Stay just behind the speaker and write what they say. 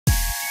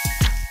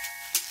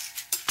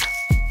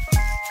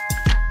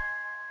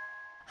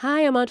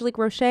Hi, I'm Angélique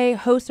Roché,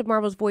 host of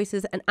Marvel's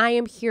Voices, and I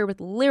am here with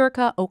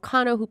Lyrica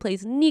Okano, who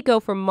plays Nico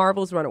from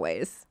Marvel's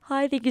Runaways.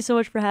 Hi, thank you so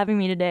much for having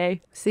me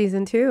today.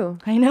 Season 2.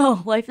 I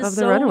know, life is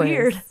so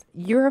weird.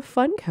 You're a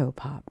Funko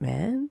Pop,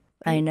 man.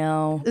 I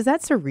know. Is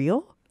that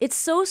surreal? It's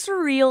so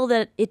surreal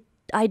that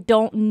I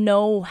don't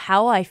know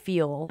how I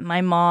feel.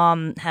 My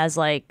mom has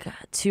like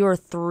 2 or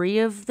 3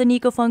 of the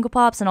Nico Funko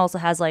Pops and also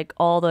has like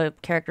all the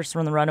characters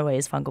from the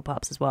Runaways Funko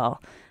Pops as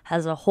well.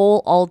 Has a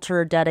whole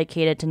altar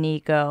dedicated to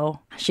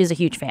Nico. She's a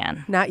huge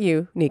fan. Not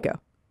you, Nico.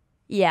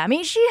 Yeah, I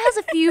mean, she has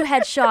a few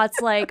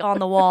headshots like on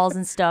the walls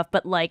and stuff,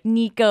 but like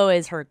Nico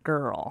is her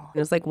girl.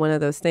 It's like one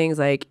of those things,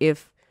 like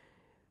if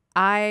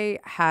I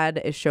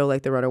had a show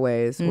like The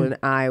Runaways when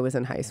I was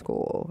in high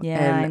school.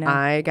 Yeah, and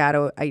I got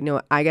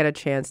a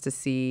chance to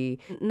see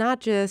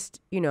not just,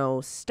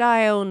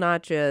 style,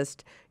 not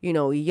just,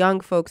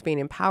 young folks being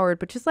empowered,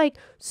 but just like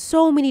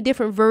so many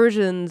different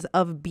versions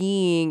of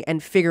being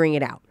and figuring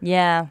it out.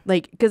 Yeah.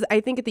 Like, because I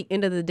think at the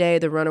end of the day,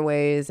 The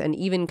Runaways and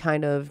even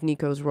kind of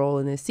Nico's role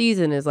in this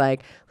season is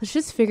like, let's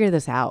just figure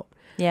this out.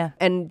 Yeah.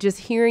 And just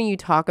hearing you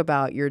talk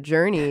about your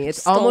journey, it's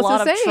still almost a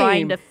lot the same. of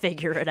trying to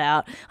figure it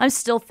out. I'm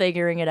still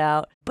figuring it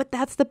out. But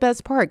that's the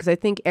best part, because I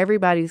think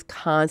everybody's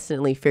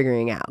constantly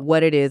figuring out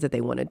what it is that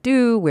they want to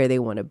do, where they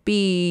want to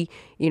be,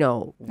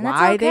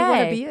 why they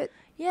want to be it.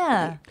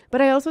 Yeah.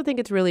 But I also think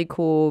it's really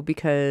cool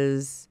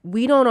because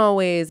we don't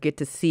always get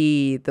to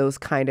see those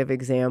kind of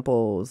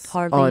examples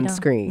on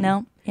screen.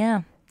 No.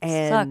 Yeah.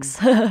 And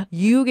sucks.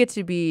 You get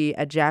to be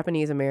a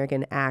Japanese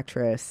American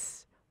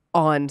actress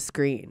on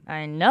screen.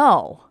 I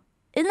know.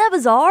 Isn't that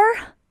bizarre?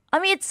 I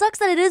mean, it sucks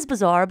that it is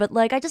bizarre, but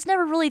like I just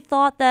never really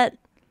thought that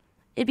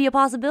it'd be a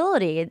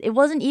possibility. It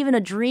wasn't even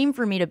a dream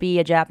for me to be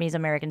a Japanese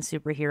American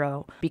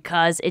superhero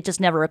because it just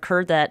never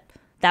occurred that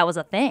that was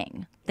a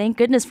thing. Thank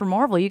goodness for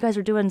Marvel. You guys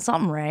are doing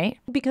something right.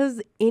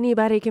 Because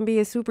anybody can be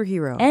a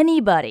superhero.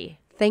 Anybody.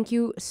 Thank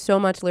you so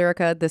much,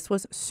 Lyrica. This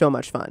was so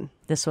much fun.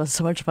 This was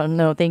so much fun.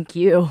 No, thank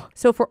you.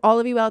 So for all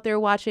of you out there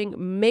watching,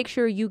 make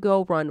sure you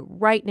go run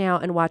right now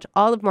and watch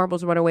all of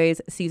Marvel's Runaways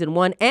Season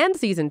 1 and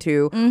Season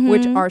 2,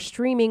 which are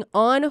streaming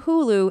on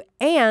Hulu.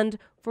 And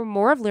for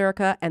more of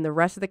Lyrica and the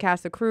rest of the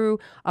cast and crew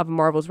of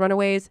Marvel's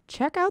Runaways,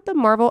 check out the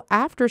Marvel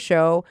After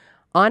Show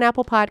on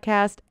Apple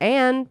Podcast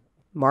and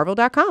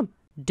Marvel.com.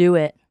 Do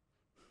it.